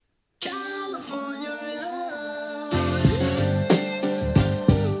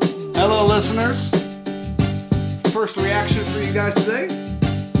listeners. First reaction for you guys today.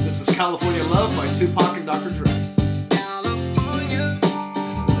 This is California Love by Tupac and Dr. Dre.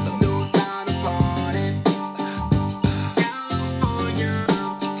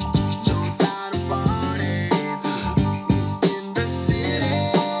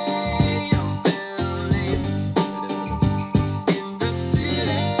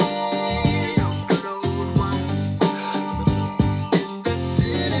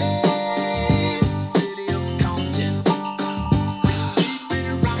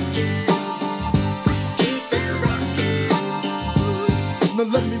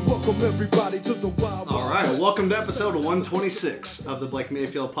 Welcome to episode 126 of the Blake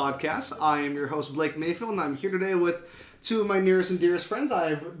Mayfield podcast. I am your host, Blake Mayfield, and I'm here today with two of my nearest and dearest friends.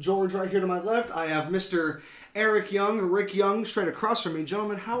 I have George right here to my left. I have Mr. Rick Young, straight across from me.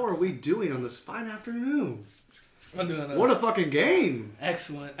 Gentlemen, how are we doing on this fine afternoon? I'm doing What a fucking game.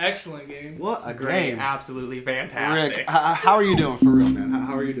 Excellent game. What a Great, game. absolutely fantastic. Rick, how are you doing for real, man?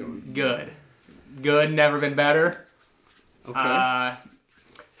 How are you doing? Good, never been better. Okay.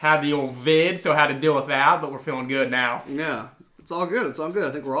 Had the old vid, so had to deal with that, but we're feeling good now. Yeah, it's all good.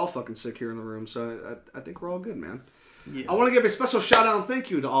 I think we're all fucking sick here in the room, so I think we're all good, man. Yes. I want to give a special shout out and thank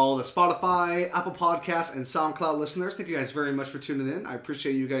you to all the Spotify, Apple Podcasts, and SoundCloud listeners. Thank you guys very much for tuning in. I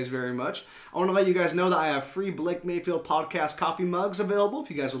appreciate you guys very much. I want to let you guys know that I have free Blake Mayfield podcast coffee mugs available if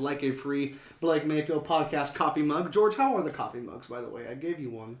you guys would like a free Blake Mayfield podcast coffee mug. George, how are the coffee mugs, by the way? I gave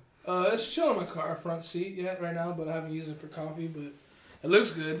you one. It's chilling in my car front seat right now, but I haven't used it for coffee, but it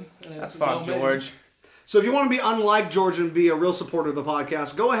looks good. That's fun, George. So if you want to be unlike George and be a real supporter of the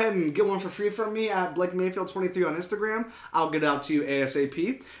podcast, go ahead and get one for free from me at Blake Mayfield23 on Instagram. I'll get it out to you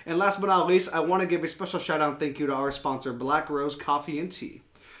ASAP. And last but not least, I want to give a special shout out and thank you to our sponsor, Black Rose Coffee and Tea.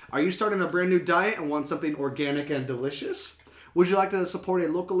 Are you starting a brand new diet and want something organic and delicious? Would you like to support a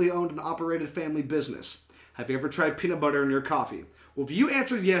locally owned and operated family business? Have you ever tried peanut butter in your coffee? Well, if you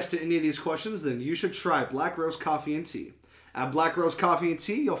answered yes to any of these questions, then you should try Black Rose Coffee and Tea. At Black Rose Coffee and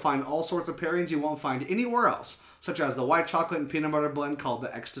Tea, you'll find all sorts of pairings you won't find anywhere else, such as the white chocolate and peanut butter blend called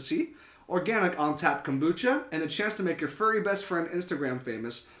the Ecstasy, organic on-tap kombucha, and the chance to make your furry best friend Instagram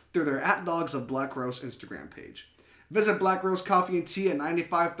famous through their @Dogs of Black Rose Instagram page. Visit Black Rose Coffee and Tea at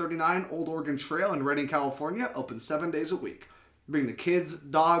 9539 Old Oregon Trail in Redding, California, open 7 days a week. Bring the kids,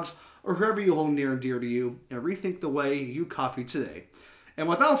 dogs, or whoever you hold near and dear to you, and rethink the way you coffee today. And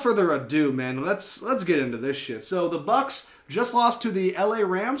without further ado, man, let's get into this shit. So the Bucks just lost to the LA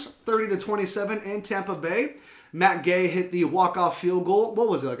Rams, 30-27 in Tampa Bay. Matt Gay hit the walk-off field goal. What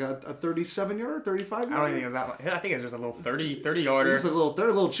was it, like a 37-yarder, 35-yarder? I don't think it was that much. I think it was just a little 30-yarder. Just a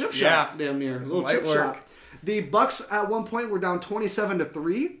little chip shot, damn near. A little chip shot. The Bucks at one point were down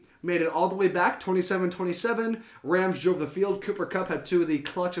 27-3. Made it all the way back, 27-27. Rams drove the field. Cooper Kupp had two of the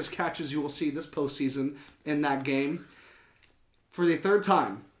clutchest catches you will see this postseason in that game. For the third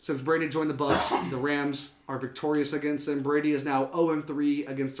time since Brady joined the Bucks, the Rams are victorious against them. Brady is now 0-3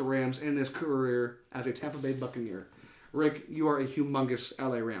 against the Rams in his career as a Tampa Bay Buccaneer. Rick, you are a humongous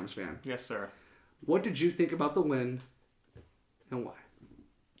LA Rams fan. Yes, sir. What did you think about the win and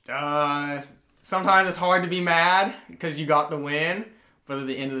why? Sometimes it's hard to be mad because you got the win, but at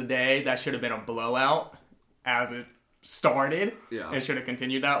the end of the day, that should have been a blowout as it started. Yeah. It should have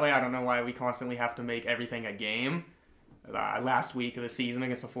continued that way. I don't know why we constantly have to make everything a game. Last week of the season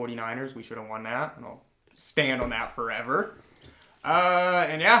against the 49ers, we should have won that, and I'll stand on that forever.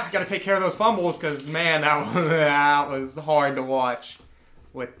 And yeah, got to take care of those fumbles because, man, that was hard to watch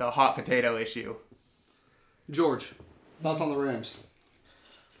with the hot potato issue. George, thoughts on the Rams?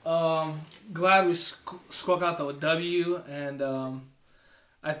 Glad we squawk out the W, and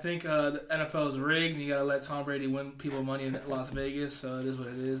I think the NFL is rigged. You got to let Tom Brady win people money in Las Vegas, so it is what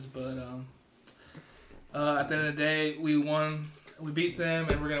it is, but at the end of the day, we won. We beat them,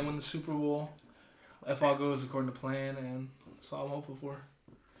 and we're going to win the Super Bowl if all goes according to plan, and that's all I'm hopeful for.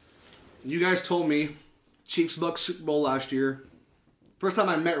 You guys told me Chiefs-Bucks Super Bowl last year. First time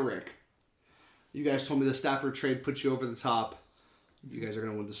I met Rick, you guys told me the Stafford trade put you over the top. You guys are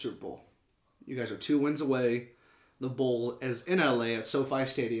going to win the Super Bowl. You guys are 2 wins away. The bowl is in LA at SoFi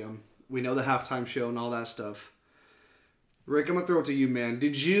Stadium. We know the halftime show and all that stuff. Rick, I'm going to throw it to you, man.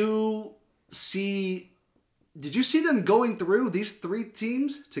 Did you see them going through these 3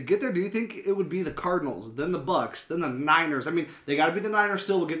 teams to get there? Do you think it would be the Cardinals, then the Bucks, then the Niners? I mean, they got to be the Niners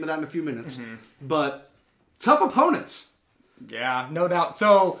still. We'll get into that in a few minutes. Mm-hmm. But tough opponents. Yeah, no doubt.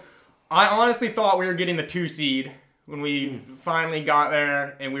 So I honestly thought we were getting the 2 seed when we finally got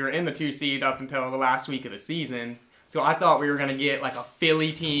there, and we were in the 2 seed up until the last week of the season. So I thought we were going to get like a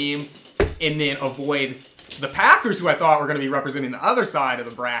Philly team and then avoid the Packers, who I thought were going to be representing the other side of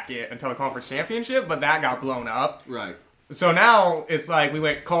the bracket until the conference championship, but that got blown up. Right. So now it's like we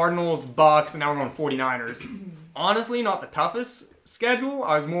went Cardinals, Bucks, and now we're on 49ers. Honestly, not the toughest schedule.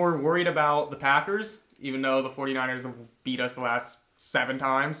 I was more worried about the Packers, even though the 49ers have beat us the last 7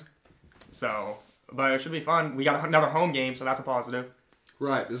 times. So, but it should be fun. We got another home game, so that's a positive.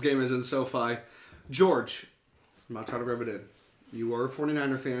 Right. This game is in SoFi. George, I'm not trying to rub it in. You are a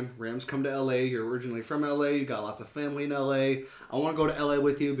 49er fan. Rams come to LA. You're originally from LA. You got lots of family in LA. I want to go to LA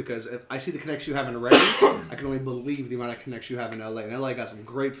with you because if I see the connection you have in already, I can only believe the amount of connection you have in LA. And LA got some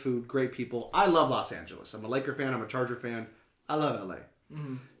great food, great people. I love Los Angeles. I'm a Laker fan. I'm a Charger fan. I love LA.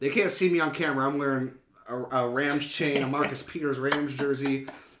 Mm-hmm. They can't see me on camera. I'm wearing a Rams chain, a Marcus Peters Rams jersey.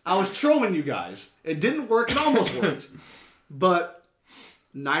 I was trolling you guys. It didn't work. It almost worked. But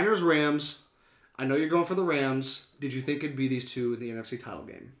Niners, Rams. I know you're going for the Rams. Did you think it'd be these two in the NFC title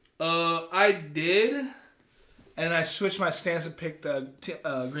game? I did, and I switched my stance and picked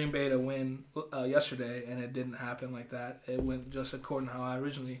Green Bay to win yesterday, and it didn't happen like that. It went just according to how I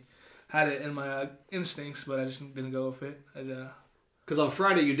originally had it in my instincts, but I just didn't go with it. Because on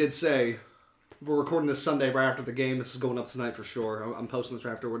Friday you did say, we're recording this Sunday right after the game. This is going up tonight for sure. I'm posting this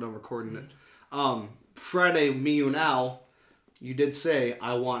right after we're done recording it. Friday, me, you, and Al, you did say,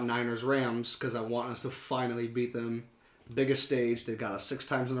 I want Niners-Rams because I want us to finally beat them. Biggest stage. They've got us 6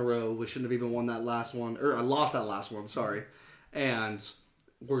 times in a row. We shouldn't have even won that last one. Or I lost that last one, sorry. And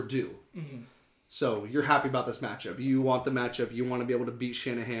we're due. Mm-hmm. So you're happy about this matchup. You want the matchup. You want to be able to beat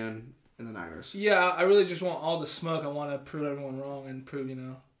Shanahan and the Niners. Yeah, I really just want all the smoke. I want to prove everyone wrong and prove,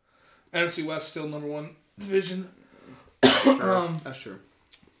 NFC West still number 1 division. That's true.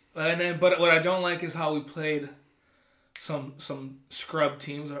 But what I don't like is how we played some scrub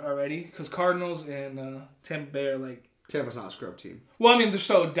teams already, because Cardinals and Tampa Bay are like... Tampa's not a scrub team. Well, I mean, they're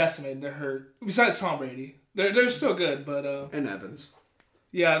so decimated. They're hurt. Besides Tom Brady. They're still good, but... and Evans.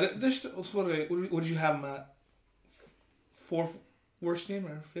 Yeah, they're still... What did you have them at? 4th worst team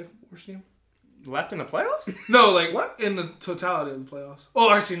or 5th worst team? Left in the playoffs? No, like, what? In the totality of the playoffs.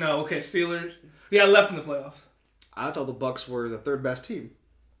 Oh, actually, no. Okay, Steelers. Yeah, left in the playoffs. I thought the Bucks were the 3rd best team,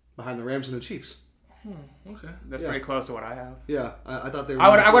 behind the Rams and the Chiefs. Okay. That's pretty close to what I have. Yeah, I thought they were...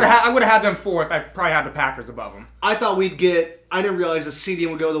 I would have had them 4th. I probably had the Packers above them. I thought we'd get... I didn't realize the seeding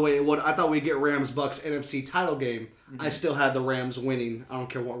would go the way it would. I thought we'd get Rams-Bucks NFC title game. Mm-hmm. I still had the Rams winning. I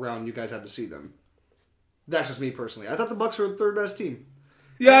don't care what round you guys had to see them. That's just me personally. I thought the Bucks were the 3rd best team.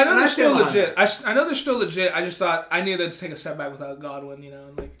 Yeah, I know they're still legit. I know they're still legit. I just thought I needed to take a step back without Godwin,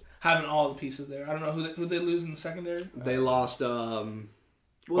 and like having all the pieces there. I don't know who they lose in the secondary. They lost...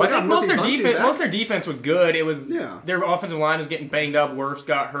 Well, I think most of their defense was good. It was their offensive line was getting banged up. Wirfs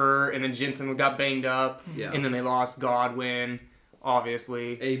got hurt, and then Jensen got banged up. Yeah. And then they lost Godwin,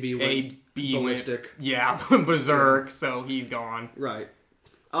 obviously. AB ballistic. Berserk, so he's gone. Right.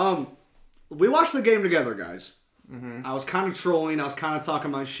 We watched the game together, guys. Mm-hmm. I was kind of trolling. I was kind of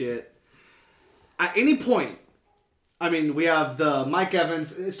talking my shit. At any point, I mean, we have the Mike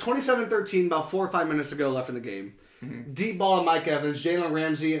Evans. It's 27-13, about 4 or 5 minutes to go left in the game. Mm-hmm. Deep ball on Mike Evans. Jalen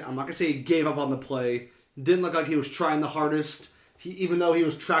Ramsey, I'm not going to say he gave up on the play. Didn't look like he was trying the hardest. Even though he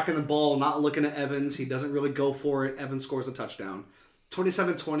was tracking the ball, not looking at Evans, he doesn't really go for it. Evans scores a touchdown.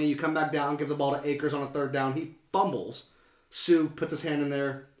 27-20, you come back down, give the ball to Akers on a 3rd down. He fumbles. Sue puts his hand in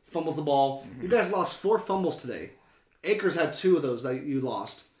there, fumbles the ball. Mm-hmm. You guys lost 4 fumbles today. Akers had 2 of those that you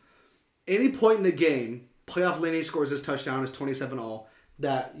lost. Any point in the game, playoff Lenny scores his touchdown, it's 27-all,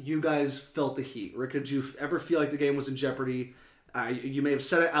 that you guys felt the heat. Rick, did you ever feel like the game was in jeopardy? You may have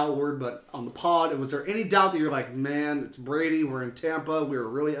said it outward, but on the pod, was there any doubt that you're like, man, it's Brady, we're in Tampa, we were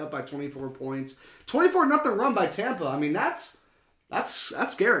really up by 24 points. 24-0 run by Tampa, I mean, that's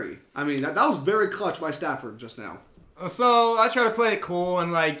scary. I mean, that was very clutch by Stafford just now. So I try to play it cool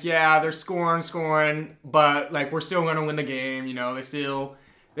and they're scoring, but we're still going to win the game.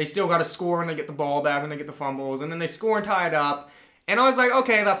 They still got to score and they get the ball back and they get the fumbles and then they score and tie it up. And I was like,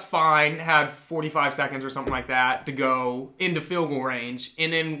 okay, that's fine. Had 45 seconds or something like that to go into field goal range.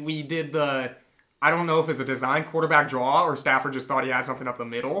 And then we did I don't know if it's a design quarterback draw or Stafford just thought he had something up the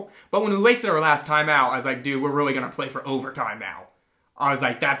middle. But when we wasted our last timeout, I was like, dude, we're really going to play for overtime now. I was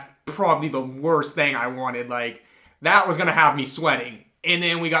like, that's probably the worst thing I wanted. That was going to have me sweating. And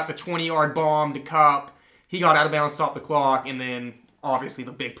then we got the 20-yard bomb to Cup. He got out of bounds, stopped the clock, and then obviously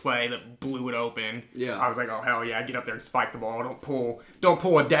the big play that blew it open. Yeah. I was like, oh, hell yeah, get up there and spike the ball. Don't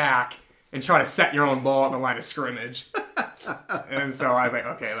pull a Dak and try to set your own ball on the line of scrimmage. And so I was like,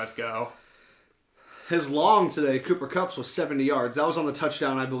 okay, let's go. His long today, Cooper Kupp's, was 70 yards. That was on the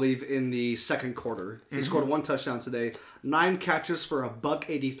touchdown, I believe, in the second quarter. He scored 1 touchdown today. 9 catches for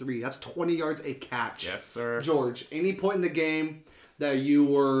 $183. That's 20 yards a catch. Yes, sir. George, any point in the game that you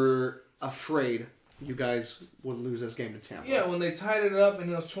were afraid you guys would lose this game to Tampa? Yeah, when they tied it up and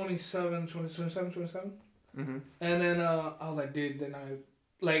it was 27. Mm-hmm. And then I was like, dude, then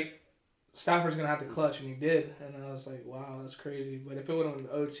Stafford's going to have to clutch, and he did. And I was like, wow, that's crazy. But if it would have been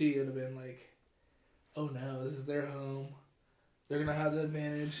OT, it would have been like, oh no, this is their home. They're going to have the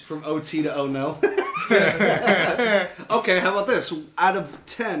advantage. From OT to oh no? Okay, how about this? Out of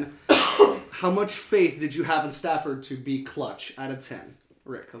 10, how much faith did you have in Stafford to be clutch out of 10?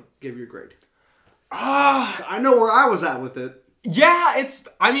 Rick, I'll give you a grade. So I know where I was at with it. Yeah,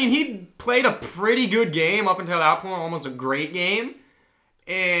 he played a pretty good game up until that point, almost a great game.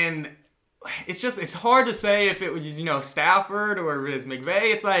 And it's hard to say if it was, Stafford or if it was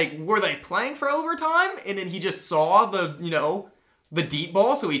McVay. It's like, were they playing for overtime and then he just saw the deep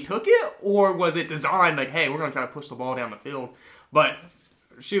ball, so he took it? Or was it designed like, hey, we're going to try to push the ball down the field? But,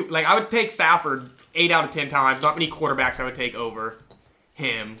 shoot, I would take Stafford 8 out of 10 times. Not many quarterbacks I would take over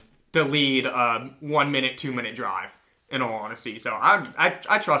him to lead a 1 minute, 2 minute drive, in all honesty. So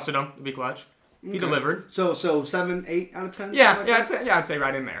I trusted him to be clutch. He delivered. So 7, 8 out of 10? I'd say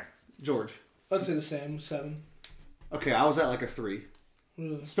right in there. George? I'd say the same, 7. Okay, I was at like a 3.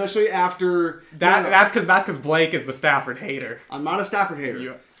 Really? Especially after... That's because Blake is the Stafford hater. I'm not a Stafford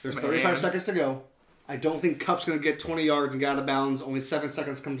hater. There's 35 seconds to go. I don't think Kupp's going to get 20 yards and get out of bounds. Only 7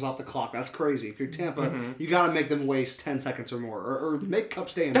 seconds comes off the clock. That's crazy. If you're Tampa, you got to make them waste 10 seconds or more. Or make Kupp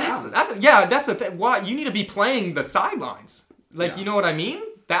stay in bounds. That's the thing. Why? You need to be playing the sidelines. You know what I mean?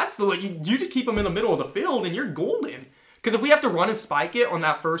 That's the way. You just keep them in the middle of the field and you're golden. Because if we have to run and spike it on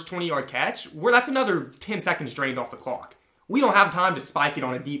that first 20-yard catch, that's another 10 seconds drained off the clock. We don't have time to spike it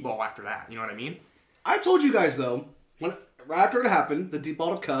on a deep ball after that. You know what I mean? I told you guys, though, right after it happened, the deep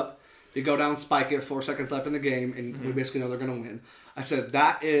ball to Kupp, they go down, spike it, 4 seconds left in the game, and we basically know they're going to win. I said,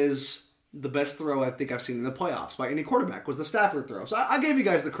 that is the best throw I think I've seen in the playoffs by any quarterback, was the Stafford throw. So I gave you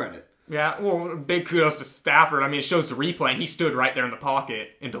guys the credit. Yeah, well, big kudos to Stafford. It shows the replay, and he stood right there in the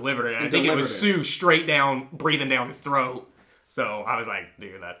pocket and delivered it. I think it was Sue straight down, breathing down his throat. So I was like,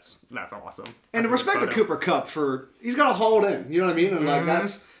 dude, that's awesome. And respect to Cooper Kupp he's got to haul it in. You know what I mean? And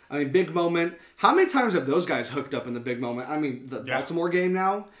that's, big moment. How many times have those guys hooked up in the big moment? The Baltimore game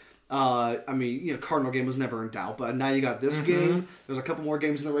now. Cardinal game was never in doubt, but now you got this game. There's a couple more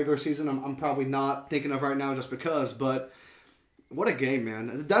games in the regular season I'm probably not thinking of right now just because, but what a game,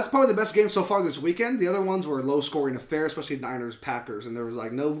 man. That's probably the best game so far this weekend. The other ones were low-scoring affair, especially Niners, Packers, and there was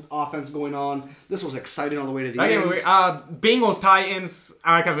no offense going on. This was exciting all the way to the end. Bengals, Titans,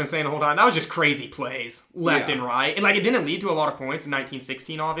 like I've been saying the whole time, that was just crazy plays left and right. And it didn't lead to a lot of points in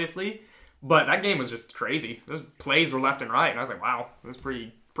 1916, obviously, but that game was just crazy. Those plays were left and right, and I was like, wow, it was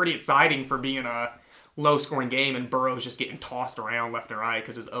pretty exciting for being a low-scoring game, and Burrow's just getting tossed around left and right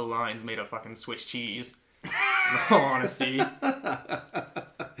because his O-line's made of fucking Swiss cheese. In all honesty.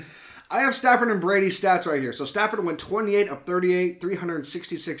 I have Stafford and Brady's stats right here. So Stafford went 28 of 38,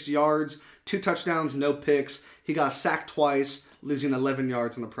 366 yards, 2 touchdowns, no picks. He got sacked twice, losing 11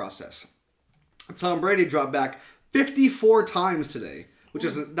 yards in the process. Tom Brady dropped back 54 times today,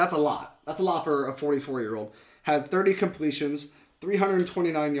 that's a lot. That's a lot for a 44-year-old. Had 30 completions,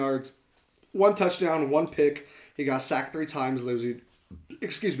 329 yards, 1 touchdown, 1 pick. He got sacked 3 times, losing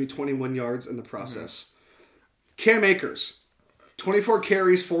 21 yards in the process. Cam Akers, 24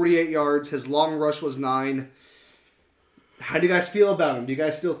 carries, 48 yards. His long rush was 9. How do you guys feel about him? Do you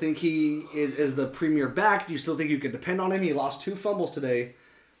guys still think he is the premier back? Do you still think you can depend on him? He lost 2 fumbles today.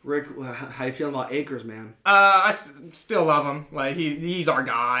 Rick, how you feeling about Akers, man? I still love him. He's our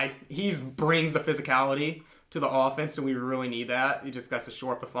guy. He brings the physicality to the offense, and we really need that. He just got to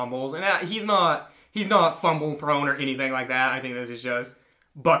shore up the fumbles, and he's not fumble prone or anything like that. I think this is just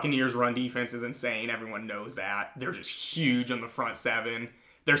Buccaneers' run defense is insane. Everyone knows that. They're just huge on the front 7.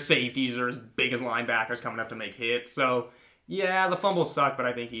 Their safeties are as big as linebackers coming up to make hits. So yeah, the fumbles suck, but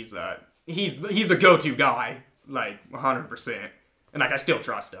I think he's a go-to guy, 100%. And I still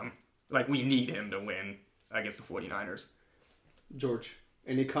trust him. We need him to win against the 49ers. George,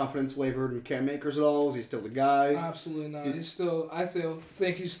 any confidence wavered in Cam Akers at all? Is he still the guy? Absolutely not. I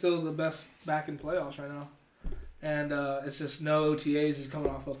think he's still the best back in playoffs right now. And it's just no OTAs. He's coming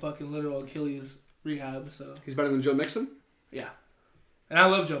off a fucking literal Achilles rehab. So he's better than Joe Mixon? Yeah. And I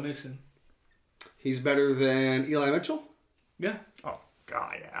love Joe Mixon. He's better than Eli Mitchell? Yeah. Oh,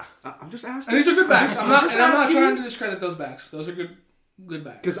 God, yeah. I'm just asking. And these are good backs. I'm not trying to discredit those backs. Those are good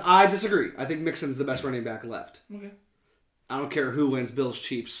backs. Because I disagree. I think Mixon's the best running back left. Okay. I don't care who wins, Bills,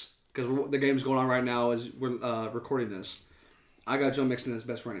 Chiefs. because the game's going on right now as we're recording this. I got Joe Mixon as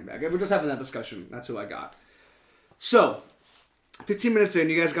best running back. If we're just having that discussion, that's who I got. So, 15 minutes in,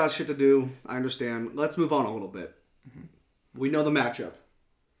 you guys got shit to do. I understand. Let's move on a little bit. Mm-hmm. We know the matchup.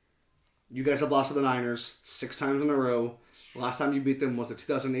 You guys have lost to the Niners 6 times in a row. Last time you beat them was the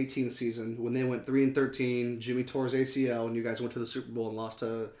 2018 season when they went 3-13. Jimmy tore his ACL, and you guys went to the Super Bowl and lost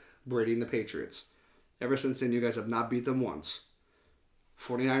to Brady and the Patriots. Ever since then, you guys have not beat them once.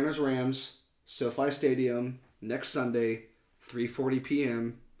 49ers Rams, SoFi Stadium, next Sunday, 3:40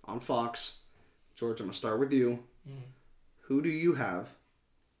 p.m. on Fox. George, I'm going to start with you. Who do you have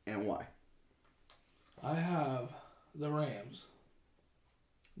and why? I have the Rams.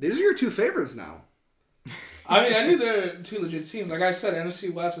 These are your 2 favorites now. I mean, I knew they were 2 legit teams. Like I said,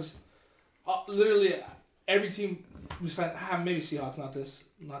 NFC West is literally every team besides maybe Seahawks,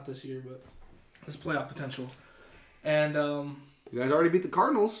 not this year, but it's playoff potential. And you guys already beat the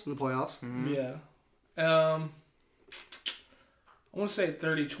Cardinals in the playoffs. Mm-hmm. Yeah. I want to say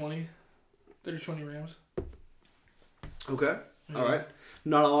 30-20. 30-20 Rams. Okay. Yeah. All right.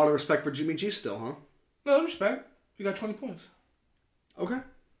 Not a lot of respect for Jimmy G still, huh? No, respect. You got 20 points. Okay.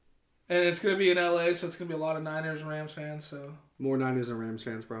 And it's going to be in LA, so it's going to be a lot of Niners and Rams fans. So more Niners and Rams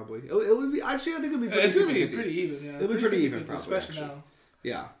fans, probably. It would be. Actually, I think it would be pretty. It's going to be pretty even, yeah. It'll be pretty even, probably. Especially actually. now.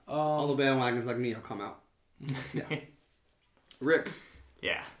 Yeah. All the bandwagons like me will come out. Yeah. Rick.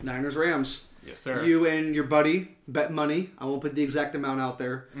 Yeah. Niners, Rams. Yes, sir. You and your buddy bet money. I won't put the exact amount out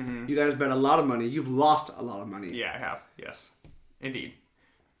there. Mm-hmm. You guys bet a lot of money. You've lost a lot of money. Yeah, I have. Yes. Indeed.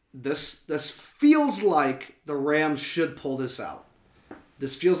 This feels like the Rams should pull this out.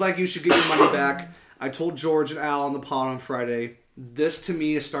 This feels like you should get your money back. I told George and Al on the pod on Friday, this to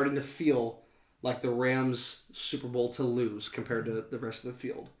me is starting to feel like the Rams' Super Bowl to lose compared to the rest of the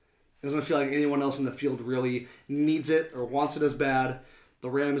field. It doesn't feel like anyone else in the field really needs it or wants it as bad. The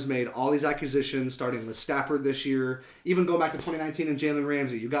Rams made all these acquisitions, starting with Stafford this year. Even going back to 2019 and Jalen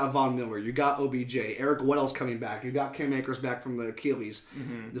Ramsey. You got Von Miller. You got OBJ. Eric Weddle's coming back. You got Cam Akers back from the Achilles.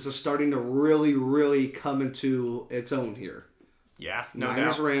 Mm-hmm. This is starting to really, really come into its own here. Yeah, no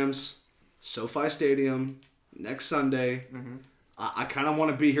Niners, doubt. Rams, SoFi Stadium, next Sunday. Mm-hmm. I kind of want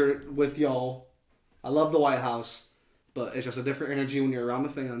to be here with y'all. I love the White House, but it's just a different energy when you're around the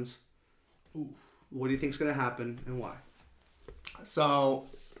fans. Ooh. What do you think's going to happen and why? So,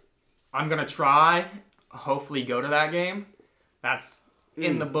 I'm going to try, hopefully go to that game. That's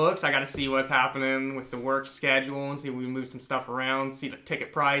in the books. I got to see what's happening with the work schedule and see if we move some stuff around, see the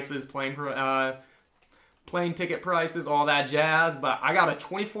ticket prices, plane ticket prices, all that jazz. But I got a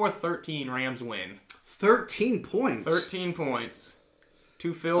 24-13 Rams win. 13 points? 13 points.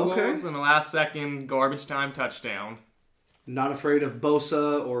 2 field goals and a last-second garbage time touchdown. Not afraid of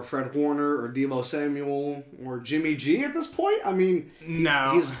Bosa or Fred Warner or Deebo Samuel or Jimmy G at this point? I mean,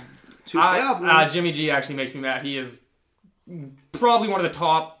 he's 2 playoff wins. Jimmy G actually makes me mad. He is probably one of the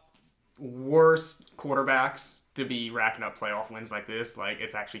top worst quarterbacks to be racking up playoff wins like this. Like,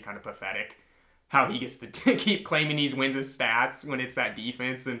 it's actually kind of pathetic how he gets to keep claiming these wins as stats when it's that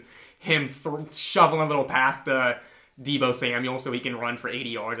defense and him shoveling a little past Deebo Samuel so he can run for 80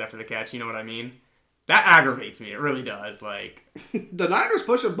 yards after the catch. You know what I mean? That aggravates me. It really does. Like the Niners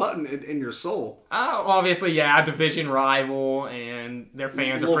push a button in your soul. Obviously, yeah, division rival, and their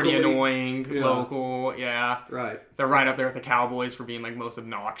fans are pretty annoying. Yeah. Local, yeah. Right. They're right up there with the Cowboys for being like most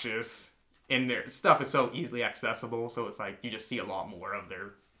obnoxious. And their stuff is so easily accessible, so it's like you just see a lot more of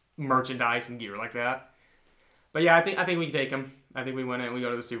their merchandise and gear like that. But yeah, I think we can take them. I think we win it and we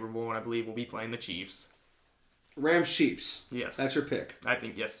go to the Super Bowl, and I believe we'll be playing the Chiefs. Rams Chiefs. Yes. That's your pick. I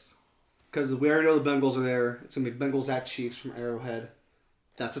think yes. Because we already know the Bengals are there. It's going to be Bengals at Chiefs from Arrowhead.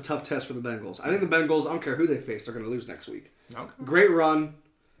 That's a tough test for the Bengals. I think the Bengals, I don't care who they face, they're going to lose next week. Okay. Great run.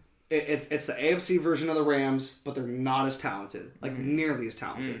 It's the AFC version of the Rams, but they're not as talented. Like, nearly as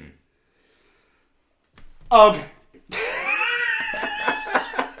talented. Okay.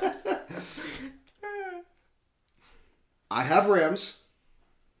 I have Rams.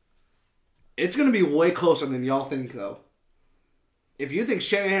 It's going to be way closer than y'all think, though. If you think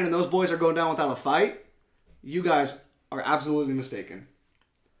Shanahan and those boys are going down without a fight, you guys are absolutely mistaken.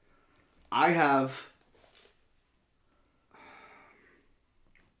 I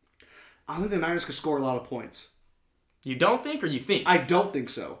don't think the Niners could score a lot of points. You don't think, or you think? I don't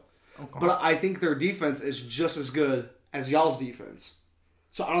think so. Okay. But I think their defense is just as good as y'all's defense.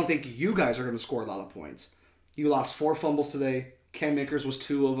 So I don't think you guys are going to score a lot of points. You lost 4 fumbles today. Cam Akers was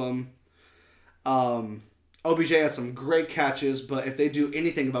 2 of them. OBJ had some great catches, but if they do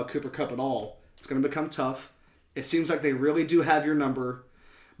anything about Cooper Kupp at all, it's going to become tough. It seems like they really do have your number,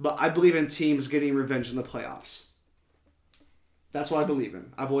 but I believe in teams getting revenge in the playoffs. That's what I believe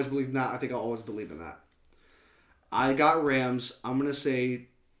in. I've always believed in that. I think I'll always believe in that. I got Rams. I'm going to say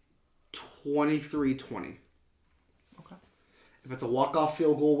 23-20. Okay. If it's a walk-off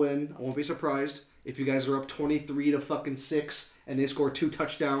field goal win, I won't be surprised. If you guys are up 23-6 and they score 2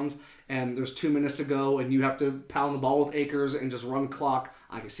 touchdowns and there's 2 minutes to go and you have to pound the ball with Akers and just run clock,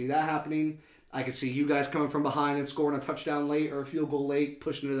 I can see that happening. I can see you guys coming from behind and scoring a touchdown late or a field goal late,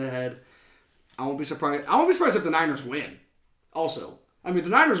 pushing it to the head. I won't be surprised. I won't be surprised if the Niners win. Also, I mean, if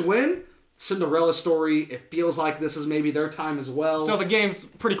the Niners win, Cinderella story. It feels like this is maybe their time as well. So the game's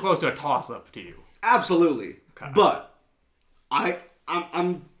pretty close to a toss-up to you. Absolutely. Okay. But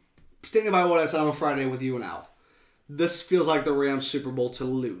I'm standing by what I said on Friday with you and Al. This feels like the Rams Super Bowl to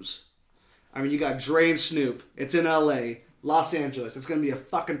lose. I mean, you got Dre and Snoop. It's in L.A., Los Angeles. It's going to be a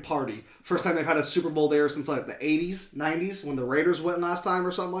fucking party. First time they've had a Super Bowl there since like the 80s, 90s, when the Raiders went last time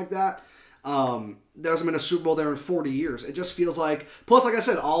or something like that. There hasn't been a Super Bowl there in 40 years. It just feels like... Plus, like I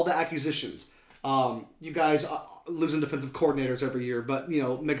said, all the acquisitions. You guys losing defensive coordinators every year. But, you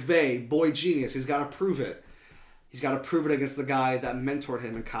know, McVay, boy genius. He's got to prove it. He's got to prove it against the guy that mentored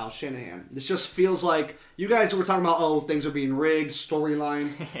him in Kyle Shanahan. This just feels like... You guys were talking about, things are being rigged,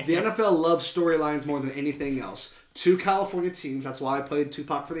 storylines. The NFL loves storylines more than anything else. 2 California teams. That's why I played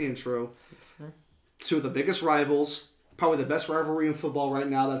Tupac for the intro. 2 of the biggest rivals. Probably the best rivalry in football right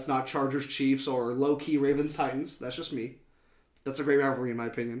now. That's not Chargers-Chiefs or low-key Ravens-Titans. That's just me. That's a great rivalry in my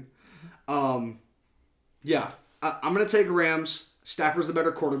opinion. Yeah. I'm going to take Rams. Stafford's the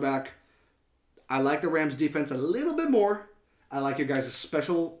better quarterback. I like the Rams defense a little bit more. I like your guys'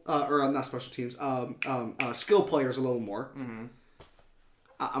 not special teams, skill players a little more. Mm-hmm.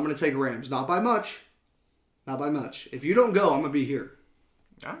 I'm going to take Rams. Not by much. Not by much. If you don't go, I'm going to be here.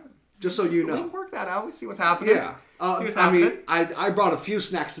 All right. Just so you know. We can work that out. We see what's happening. Yeah. I mean, I brought a few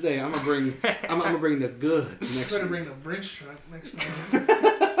snacks today. I'm gonna bring. I'm gonna bring the goods next. Better week. bring the Brinch truck next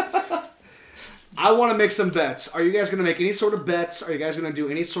time. I want to make some bets. Are you guys gonna make any sort of bets? Are you guys gonna do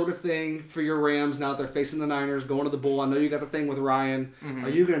any sort of thing for your Rams now that they're facing the Niners, going to the Bowl? I know you got the thing with Ryan. Mm-hmm. Are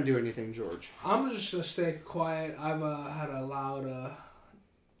you gonna do anything, George? I'm just gonna stay quiet. I've had a loud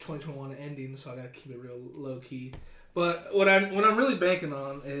 2021 ending, so I gotta keep it real low key. But what I'm really banking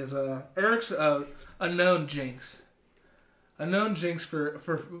on is Eric's a known jinx. A known jinx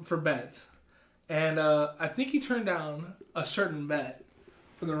for bets. And I think he turned down a certain bet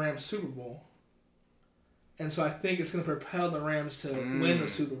for the Rams Super Bowl. And so I think it's going to propel the Rams to win the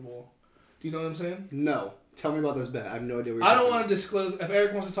Super Bowl. Do you know what I'm saying? No. Tell me about this bet. I have no idea what you're I don't want to disclose. If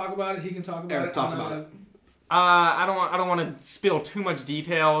Eric wants to talk about it, he can talk about Eric, it. talk about it. I don't want to spill too much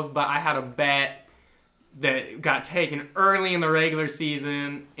details, but I had a bet that got taken early in the regular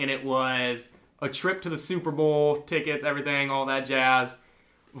season, and it was a trip to the Super Bowl, tickets, everything, all that jazz,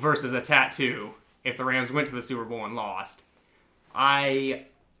 versus a tattoo if the Rams went to the Super Bowl and lost. I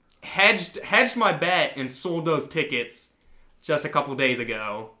hedged my bet and sold those tickets just a couple days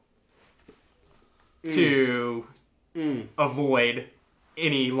ago to avoid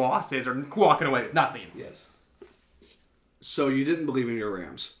any losses or walking away with nothing. Yes. So you didn't believe in your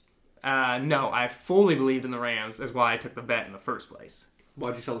Rams? No, I fully believed in the Rams. That's why I took the bet in the first place.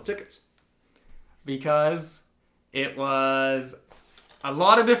 Why'd you sell the tickets? Because it was a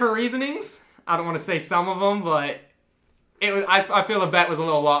lot of different reasonings. I don't want to say some of them, but it was. I feel the bet was a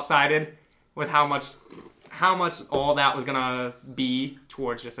little lopsided with how much all that was gonna be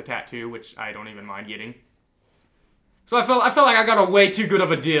towards just a tattoo, which I don't even mind getting. So I felt like I got a way too good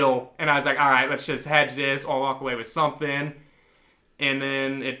of a deal, and I was like, all right, let's just hedge this. I'll walk away with something. And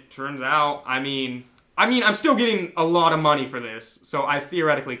then it turns out, I mean, I'm still getting a lot of money for this, so I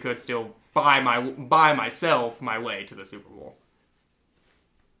theoretically could still buy myself my way to the Super Bowl.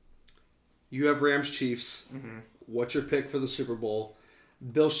 You have Rams Chiefs. Mm-hmm. What's your pick for the Super Bowl?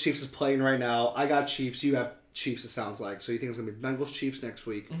 Bills Chiefs is playing right now. I got Chiefs. You have Chiefs, it sounds like. So you think it's going to be Bengals Chiefs next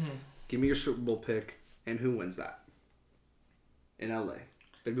week. Mm-hmm. Give me your Super Bowl pick, and who wins that? In LA.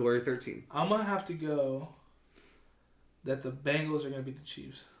 February 13th. I'm going to have to go that the Bengals are going to beat the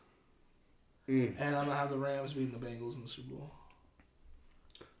Chiefs. And I'm going to have the Rams beating the Bengals in the Super Bowl.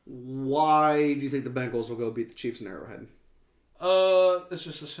 Why do you think the Bengals will go beat the Chiefs in Arrowhead? It's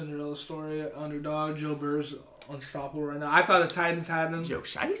just a Cinderella story. Underdog. Joe Burrow's unstoppable right now. I thought the Titans had him. Joe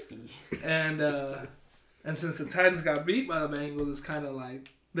Shiesty. And since the Titans got beat by the Bengals, it's kind of like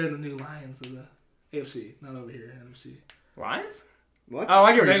they're the new Lions of the AFC, not over here, NFC. Lions? What? Oh,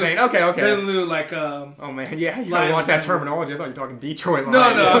 I get what you're saying. Okay. They're the new, oh, man. Yeah, you gotta watch that terminology. I thought you were talking Detroit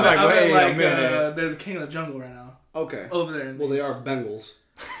Lions. No. I was like, wait a minute. They're the king of the jungle right now. Okay. Over there. Well, they are Bengals.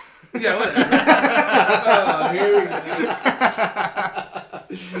 Yeah, whatever. Here we go.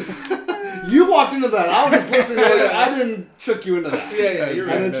 You walked into that. I was just listening to it. I didn't trick you into that. Yeah, you're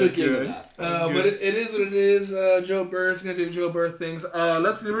right. I didn't trick you into that. But it is what it is. Joe Burrow's going to do Joe Burrow things.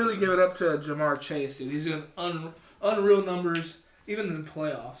 Let's really give it up to Jamar Chase, dude. He's doing unreal numbers, even in the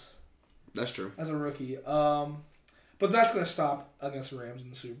playoffs. That's true. As a rookie. But that's going to stop against the Rams in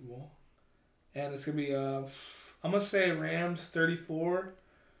the Super Bowl. And it's going to be, I'm going to say Rams 34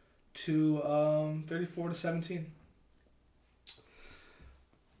 to 17.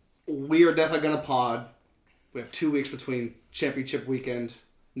 We are definitely going to pod. We have 2 weeks between championship weekend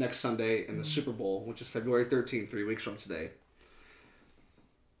next Sunday and the Super Bowl, which is February 13th, 3 weeks from today.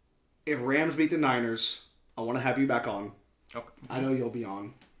 If Rams beat the Niners, I want to have you back on. Okay. I know you'll be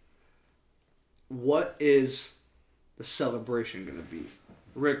on. What is the celebration going to be?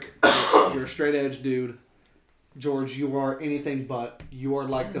 Rick, you're a straight edge dude. George, you are anything but. You are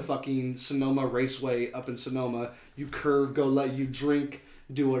like the fucking Sonoma Raceway up in Sonoma. You curve, go let you drink,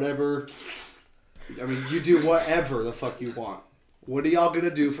 do whatever. I mean, you do whatever the fuck you want. What are y'all going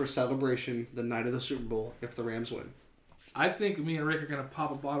to do for celebration the night of the Super Bowl if the Rams win? I think me and Rick are going to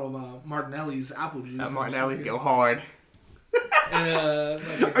pop a bottle of Martinelli's apple juice. Martinelli's go hard. And,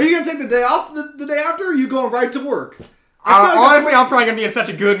 are you going to take the day off the day after, or are you going right to work? Honestly, I'm probably going to be in such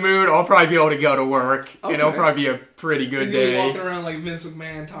a good mood, I'll probably be able to go to work. Okay. And it'll probably be a pretty good he's gonna day. be walking around like Vince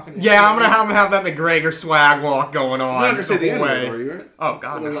McMahon talking to Yeah, I'm going to have that McGregor swag walk going on. You're not going to say the whole N-word, way. are you? Right? Oh,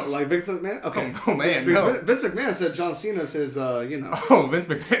 God. No. Like Vince McMahon? Okay. Oh, man. Because No. Vince McMahon said John Cena's his, Oh, Vince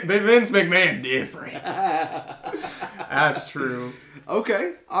McMahon different. That's true.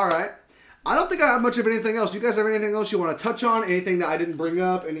 Okay, all right. I don't think I have much of anything else. Do you guys have anything else you want to touch on? Anything that I didn't bring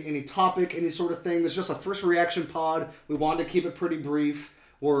up? Any topic? Any sort of thing? This is just a first reaction pod. We wanted to keep it pretty brief.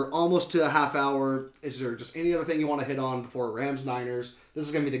 We're almost to a half hour. Is there just any other thing you want to hit on before Rams-Niners? This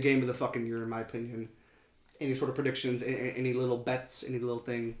is going to be the game of the fucking year, in my opinion. Any sort of predictions? Any little bets? Any little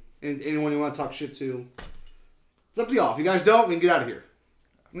thing? Anyone you want to talk shit to? It's up to y'all. If you guys don't, we can get out of here.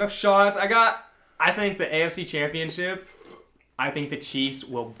 Enough shots. I think the AFC Championship, I think the Chiefs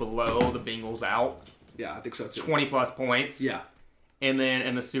will blow the Bengals out. Yeah, I think so too. 20 plus points. Yeah. And then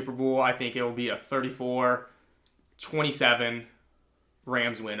in the Super Bowl, I think it will be a 34-27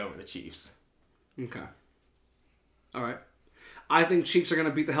 Rams win over the Chiefs. Okay. All right. I think Chiefs are going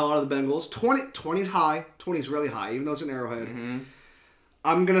to beat the hell out of the Bengals. 20 is high. 20 is really high, even though it's an Arrowhead. Mm-hmm.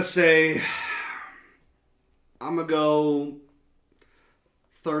 I'm going to say... I'm going to go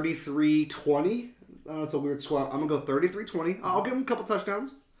 33-20. That's a weird score. I'm going to go 33-20. I'll give them a couple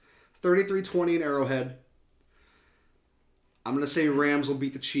touchdowns. 33-20 in Arrowhead. I'm going to say Rams will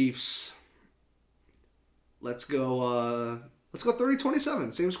beat the Chiefs. Let's go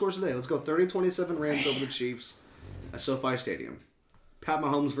 30-27. Same scores today. Let's go 30-27 Rams over the Chiefs at SoFi Stadium. Pat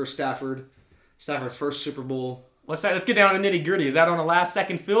Mahomes versus Stafford. Stafford's first Super Bowl. What's that? Let's get down to the nitty gritty. Is that on a last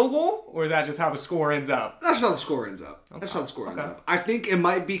second field goal, or is that just how the score ends up? That's how the score ends up. I think it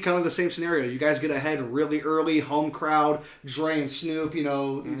might be kind of the same scenario. You guys get ahead really early, home crowd, Dre and Snoop,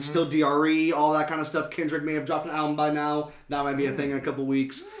 still DRE, all that kind of stuff. Kendrick may have dropped an album by now. That might be a thing in a couple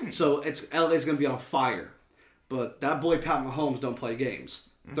weeks. So LA's going to be on fire. But that boy Pat Mahomes don't play games.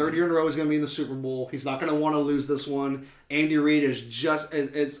 Third year in a row he's going to be in the Super Bowl. He's not going to want to lose this one. Andy Reid is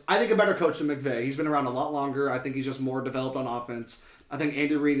I think, a better coach than McVay. He's been around a lot longer. I think he's just more developed on offense. I think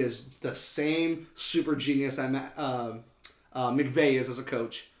Andy Reid is the same super genius that McVay is as a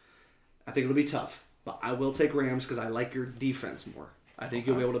coach. I think it'll be tough. But I will take Rams because I like your defense more. I think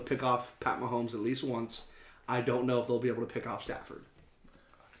you'll be able to pick off Pat Mahomes at least once. I don't know if they'll be able to pick off Stafford.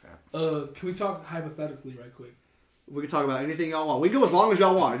 Can we talk hypothetically right quick? We can talk about anything y'all want. We can go as long as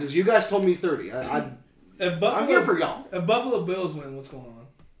y'all want. Just you guys told me 30. I'm here for y'all. If Buffalo Bills win, what's going on?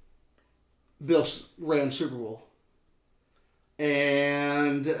 Bills Rams Super Bowl.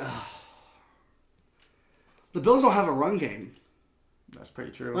 And the Bills don't have a run game. That's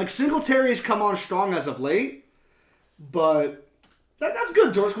pretty true. Like, Singletary's come on strong as of late, but that's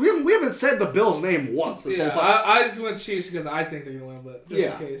good, George. We haven't said the Bills' name once this whole time. I just went Chiefs because I think they're going to win, but just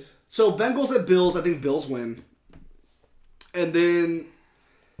in case. So, Bengals at Bills, I think Bills win. And then,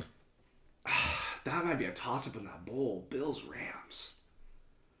 that might be a toss-up in that bowl. Bills-Rams.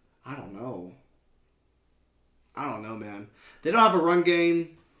 I don't know, man. They don't have a run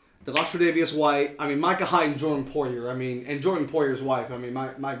game. They lost Tre'Davious White. I mean, Micah Hyde and Jordan Poyer. I mean, and Jordan Poyer's wife. I mean,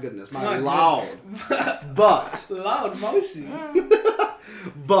 my goodness. Loud. But. Loud motion.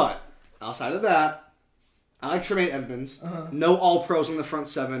 But, outside of that, I like Tremaine Edmonds. No all-pros in the front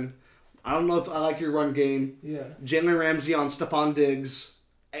seven. I don't know if I like your run game. Yeah. Jalen Ramsey on Stephon Diggs.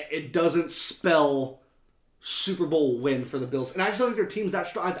 It doesn't spell Super Bowl win for the Bills. And I just don't think their team's that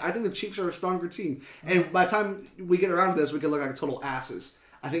strong. I think the Chiefs are a stronger team. And by the time we get around to this, we could look like total asses.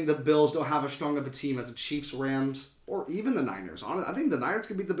 I think the Bills don't have as strong of a team as the Chiefs, Rams, or even the Niners. Honestly, I think the Niners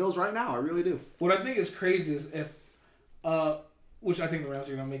could beat the Bills right now. I really do. What I think is crazy is if, which I think the Rams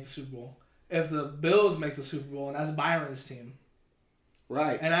are going to make the Super Bowl. If the Bills make the Super Bowl, and that's Byron's team.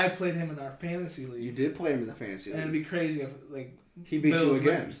 Right. And I played him in our fantasy league. You did play him in the fantasy league. And it'd be crazy if, he beat Bills, you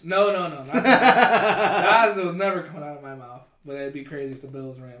again. Rams. No. Not that was never coming out of my mouth. But it'd be crazy if the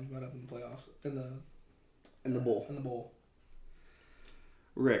Bills Rams met up in the playoffs. In the bowl. In the bowl.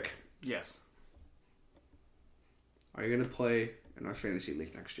 Rick. Yes. Are you going to play in our fantasy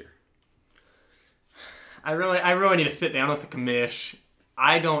league next year? I really need to sit down with the commish.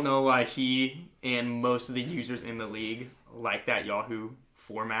 I don't know why he and most of the users in the league like that Yahoo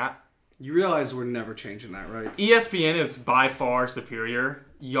format. You realize we're never changing that, right? ESPN is by far superior.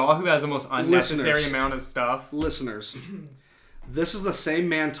 Yahoo has the most unnecessary amount of stuff. Listeners, this is the same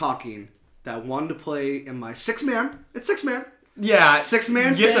man talking that wanted to play in my 6-man. It's 6-man. Yeah.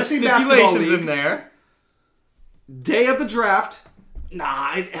 6-man get fantasy the basketball stipulations league. in there. Day of the draft. Nah,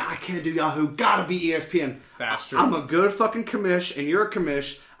 I can't do Yahoo. Gotta be ESPN. That's true. I'm a good fucking commish, and you're a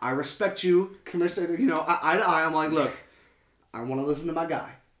commish. I respect you, commissioner. You know, eye to eye. I'm like, look, I want to listen to my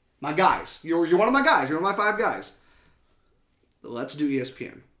guy. My guys. You're one of my guys. You're one of my 5 guys. Let's do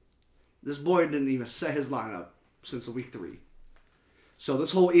ESPN. This boy didn't even set his lineup since week 3. So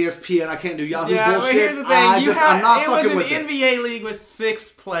this whole ESPN, I can't do Yahoo bullshit. But here's the thing. I'm not fucking with it. It was an NBA league with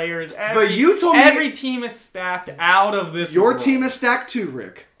 6 players. But you told me every team is stacked out of this Your world. team is stacked too,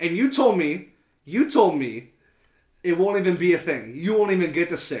 Rick. And you told me it won't even be a thing. You won't even get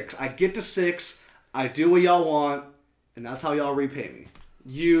to 6. I get to 6. I do what y'all want, and that's how y'all repay me.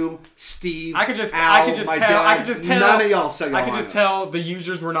 You, Steve, I could just tell. None of y'all set your I could just lineups. tell the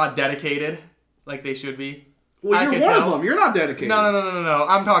users were not dedicated like they should be. Well, you're one of them. You're not dedicated. No.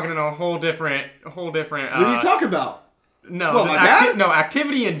 I'm talking in a whole different. What are you talking about? No, What, just my dad?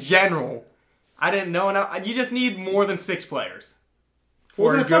 activity in general. I didn't know enough. You just need more than 6 players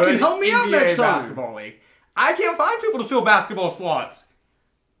Well, for then a good fucking help me out NBA next time. basketball league. I can't find people to fill basketball slots.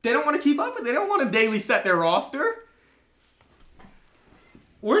 They don't want to keep up with it. They don't want to daily set their roster.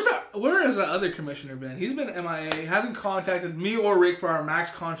 Where has the other commissioner been? He's been MIA. He hasn't contacted me or Rick for our max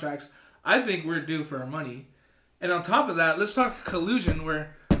contracts. I think we're due for our money. And on top of that, let's talk collusion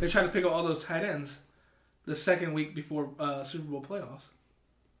where they try to pick up all those tight ends the second week before Super Bowl playoffs.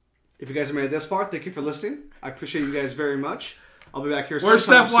 If you guys have made it this far, thank you for listening. I appreciate you guys very much. I'll be back here Where's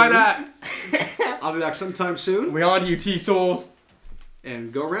sometime Steph White at? I'll be back sometime soon. We on to you, T-Souls.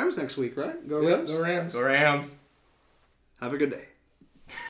 And go Rams next week, right? Go Yep, Rams. go Rams. Go Rams. Have a good day.